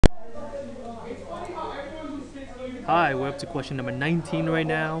Hi, we're up to question number 19 right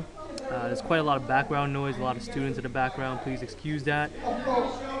now. There's quite a lot of background noise, a lot of students in the background. Please excuse that.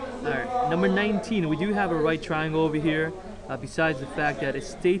 Alright, number 19. We do have a right triangle over here. Besides the fact that it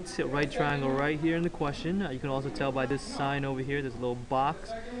states a right triangle right here in the question, you can also tell by this sign over here, this little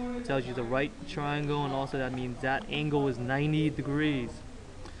box. It tells you the right triangle, and also that means that angle is 90 degrees.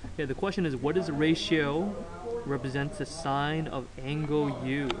 Okay, the question is, what is the ratio represents the sine of angle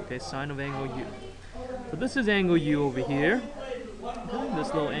U? Okay, sine of angle U. So this is angle U over here. Okay,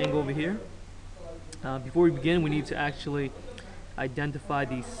 this little angle over here. Before we begin, we need to actually identify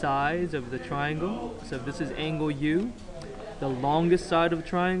the size of the triangle. So if this is angle U, the longest side of a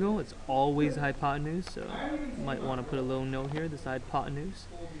triangle, it's always the hypotenuse. So you might want to put a little note here, this hypotenuse.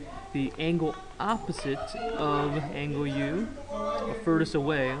 The angle opposite of angle U, or furthest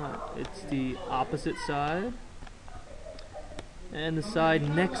away, it's the opposite side. And the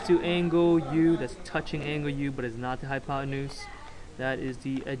side next to angle U, that's touching angle U but is not the hypotenuse, that is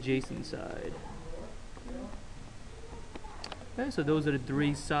the adjacent side. Okay, so those are the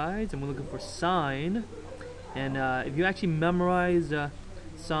three sides, and we're looking for sine. And if you actually memorize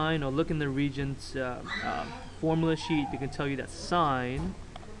sine or look in the Regents formula sheet, they can tell you that sine,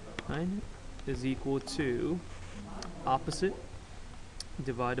 right, is equal to opposite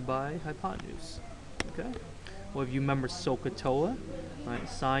divided by hypotenuse. Okay. Or if you remember SOHCAHTOA, right?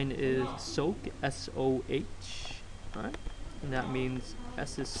 Sine is SOH, S-O-H, right? And that means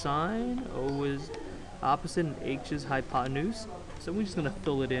S is sine, O is opposite, and H is hypotenuse. So we're just going to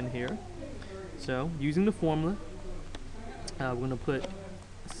fill it in here. So using the formula, we're going to put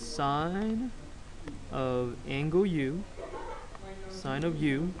sine of angle U, sine of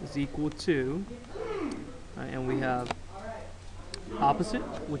U is equal to, right, and we have opposite,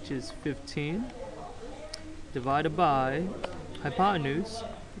 which is 15, divided by hypotenuse,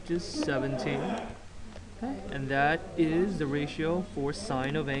 which is 17. Okay, and that is the ratio for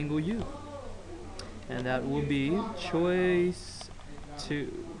sine of angle U. And that will be choice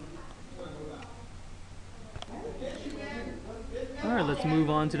 2. Alright, let's move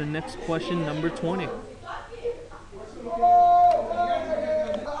on to the next question, number 20.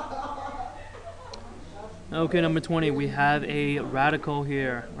 Okay, number 20, we have a radical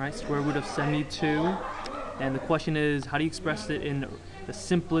here, right? Square root of 72. And the question is, how do you express it in the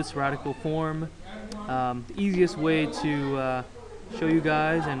simplest radical form? The easiest way to show you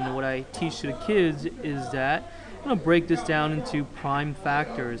guys, and what I teach to the kids, is that I'm going to break this down into prime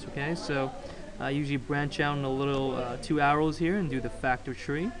factors, okay? So I usually branch out in a little 2 arrows here and do the factor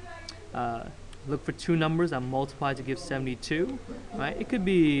tree. Look for two numbers that multiply to give 72, right? It could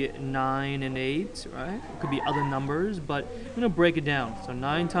be 9 and 8, right? It could be other numbers, but I'm going to break it down. So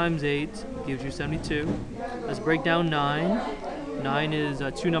 9 times 8 gives you 72. Let's break down 9. 9 is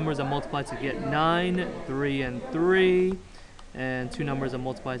two numbers that multiply to get 9, 3 and 3. And two numbers that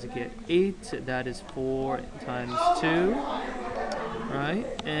multiply to get 8. That is 4 times 2, right?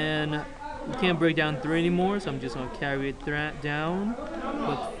 And we can't break down 3 anymore, so I'm just going to carry it down.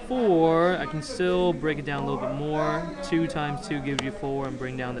 But 4, I can still break it down a little bit more. 2 times 2 gives you 4, and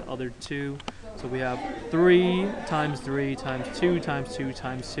bring down the other 2. So we have 3 times 3 times 2 times 2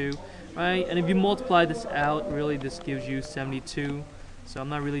 times 2, right? And if you multiply this out, really this gives you 72. So I'm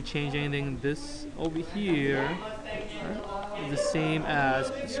not really changing anything. This over here, right, is the same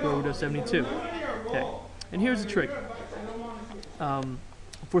as the square root of 72. Okay, and here's the trick.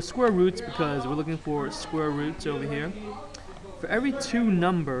 For square roots, because we're looking for square roots over here, for every two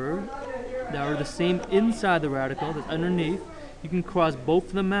numbers that are the same inside the radical, that's underneath, you can cross both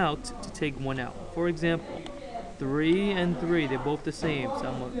of them out to take one out. For example, 3 and 3, they're both the same. So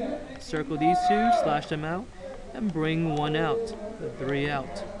I'm going to circle these two, slash them out, and bring 1 out, the 3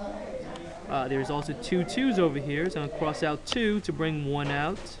 out. There's also two 2's over here, so I'm going to cross out 2 to bring 1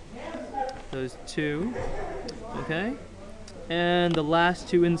 out. Those 2, okay? And the last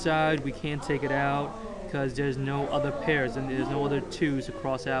 2 inside, we can't take it out because there's no other pairs and there's no other 2's to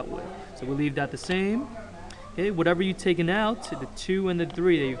cross out with. So we'll leave that the same. Okay, whatever you've taken out, the 2 and the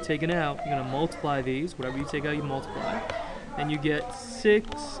 3 that you've taken out, you're going to multiply these. Whatever you take out, you multiply. And you get 6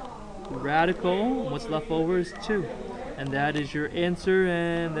 radical. What's left over is 2. And that is your answer,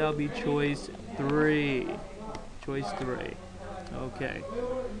 and that'll be choice 3. Choice 3. Okay,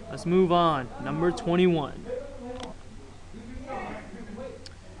 let's move on. Number 21.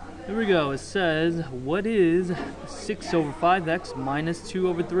 Here we go. It says, what is 6 over 5x minus 2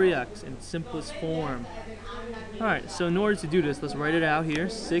 over 3x in simplest form? Alright, so in order to do this, let's write it out here.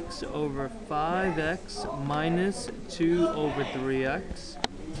 6 over 5x minus 2 over 3x.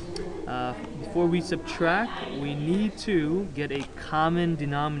 Before we subtract, we need to get a common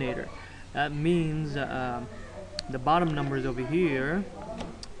denominator. That means The bottom numbers over here,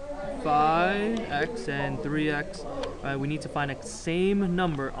 5x and 3x. We need to find a same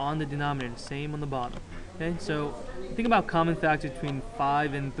number on the denominator, same on the bottom. Okay, so think about common factors between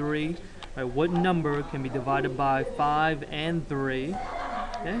 5 and 3. What number can be divided by 5 and 3?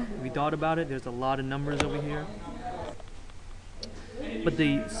 Okay, if we thought about it, there's a lot of numbers over here. But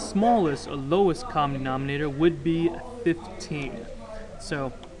the smallest or lowest common denominator would be 15.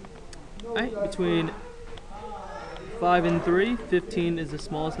 So, between 5 and 3, 15 is the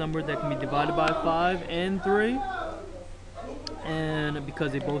smallest number that can be divided by 5 and 3. And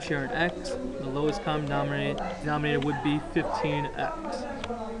because they both share an x, the lowest common denominator would be 15x.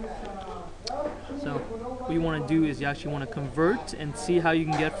 So what you want to do is you actually want to convert and see how you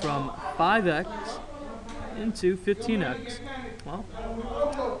can get from 5x into 15x. Well,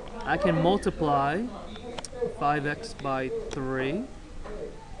 I can multiply 5x by 3,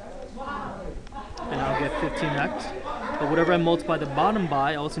 and I'll get 15x. But whatever I multiply the bottom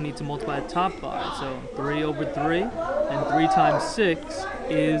by, I also need to multiply the top by. So 3 over 3, and 3 times 6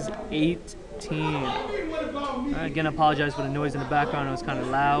 is 18. Again, I apologize for the noise in the background, it was kind of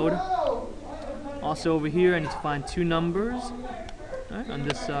loud. Also over here, I need to find two numbers. On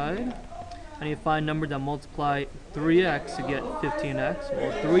this side, I need to find a number that multiply 3x to get 15x.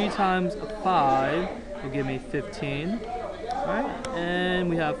 Well, 3 times 5 will give me 15. And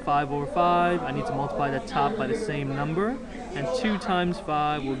we have 5 over 5. I need to multiply the top by the same number. And 2 times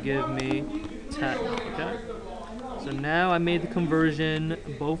 5 will give me 10. Okay? So now I made the conversion.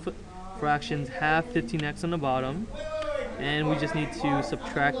 Both fractions have 15x on the bottom. And we just need to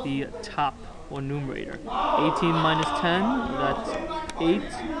subtract the top or numerator. 18 minus 10, that's 8.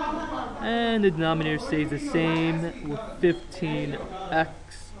 And the denominator stays the same with 15x.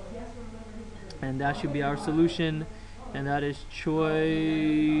 And that should be our solution. And that is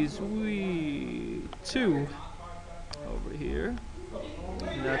choice 2 over here.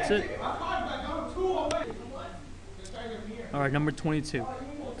 And that's it. Alright, number 22.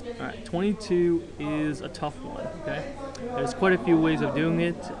 Alright, 22 is a tough one, okay? There's quite a few ways of doing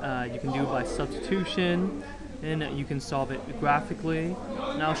it. You can do it by substitution, and you can solve it graphically.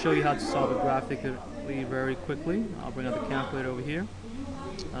 And I'll show you how to solve it graphically very quickly. I'll bring out the calculator over here.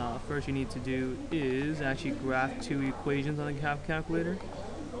 First you need to do is actually graph two equations on the calculator.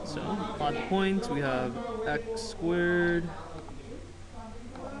 So, plot the points. We have x squared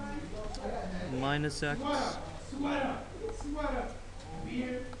minus x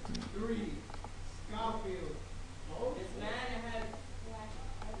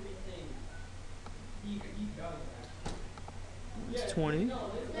it's 20,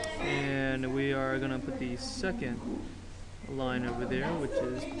 and we are going to put the second line over there, which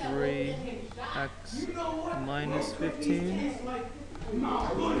is 3x minus 15.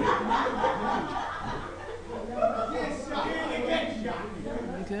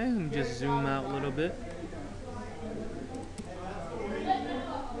 Okay, let me just zoom out a little bit.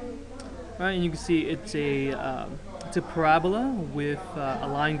 Alright, and you can see it's a parabola with a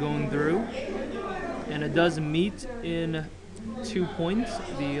line going through, and it does meet in 2 points.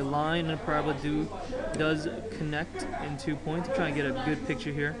 The line and the parabola does connect in 2 points. I'm trying to get a good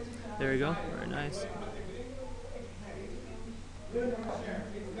picture here. There you go. Very nice.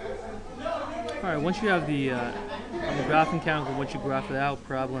 Alright, once you have the on the graphing calculator, once you graph it out,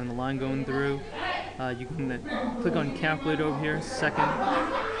 parabola and the line going through, you can click on calculator over here, second,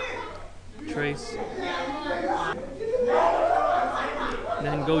 trace, and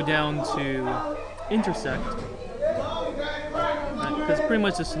then go down to intersect. Because pretty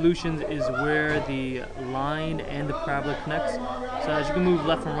much the solution is where the line and the parabola connects. So as you can move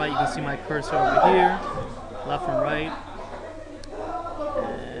left and right, you can see my cursor over here, left and right.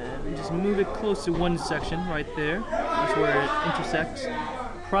 And just move it close to one section right there. That's where it intersects.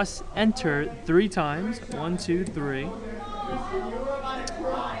 Press enter 3 times, 1, 2, 3.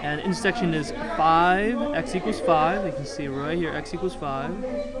 And intersection is 5, x equals 5. You can see right here, x equals 5.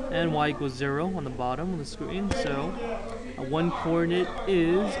 And y equals 0 on the bottom of the screen. So one coordinate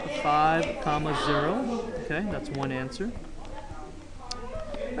is 5, 0. Okay, that's one answer.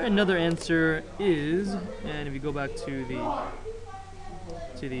 Right, another answer is, and if you go back to the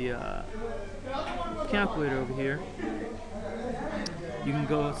calculator over here, you can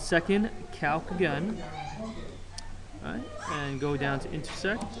go second, calc again, right, and go down to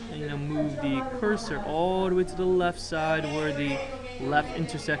intersect, and move the cursor all the way to the left side where the left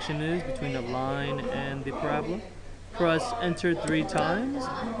intersection is between the line and the parabola. Press enter 3 times,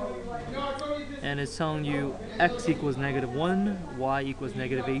 and it's telling you x equals -1, y equals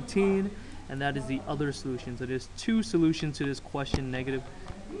 -18, and that is the other solution. So there's 2 solutions to this question,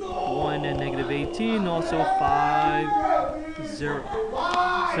 1 and negative 18, also 5, 0.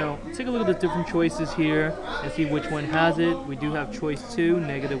 So take a look at the different choices here and see which one has it. We do have choice 2,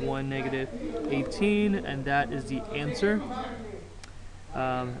 negative 1, negative 18, and that is the answer.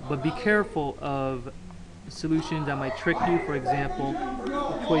 But be careful of solutions that might trick you. For example,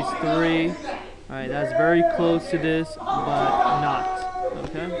 choice 3. Alright, that's very close to this, but not.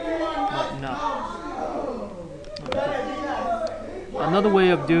 Okay? But not. Okay. Another way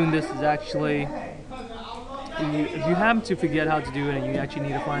of doing this is actually, if you happen to forget how to do it and you actually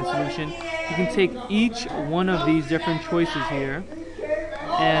need to find a solution, you can take each one of these different choices here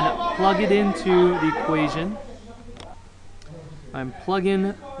and plug it into the equation. I'm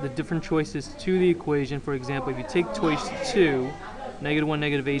plugging the different choices to the equation. For example, if you take choice 2, negative 1,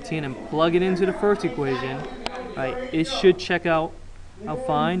 negative 18, and plug it into the first equation, right, it should check out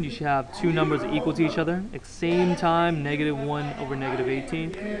fine. You should have two numbers equal to each other. At the same time, negative 1 over negative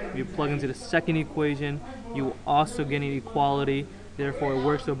 18. If you plug into the second equation, you will also get an equality. Therefore, it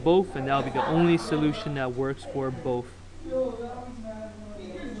works for both, and that will be the only solution that works for both.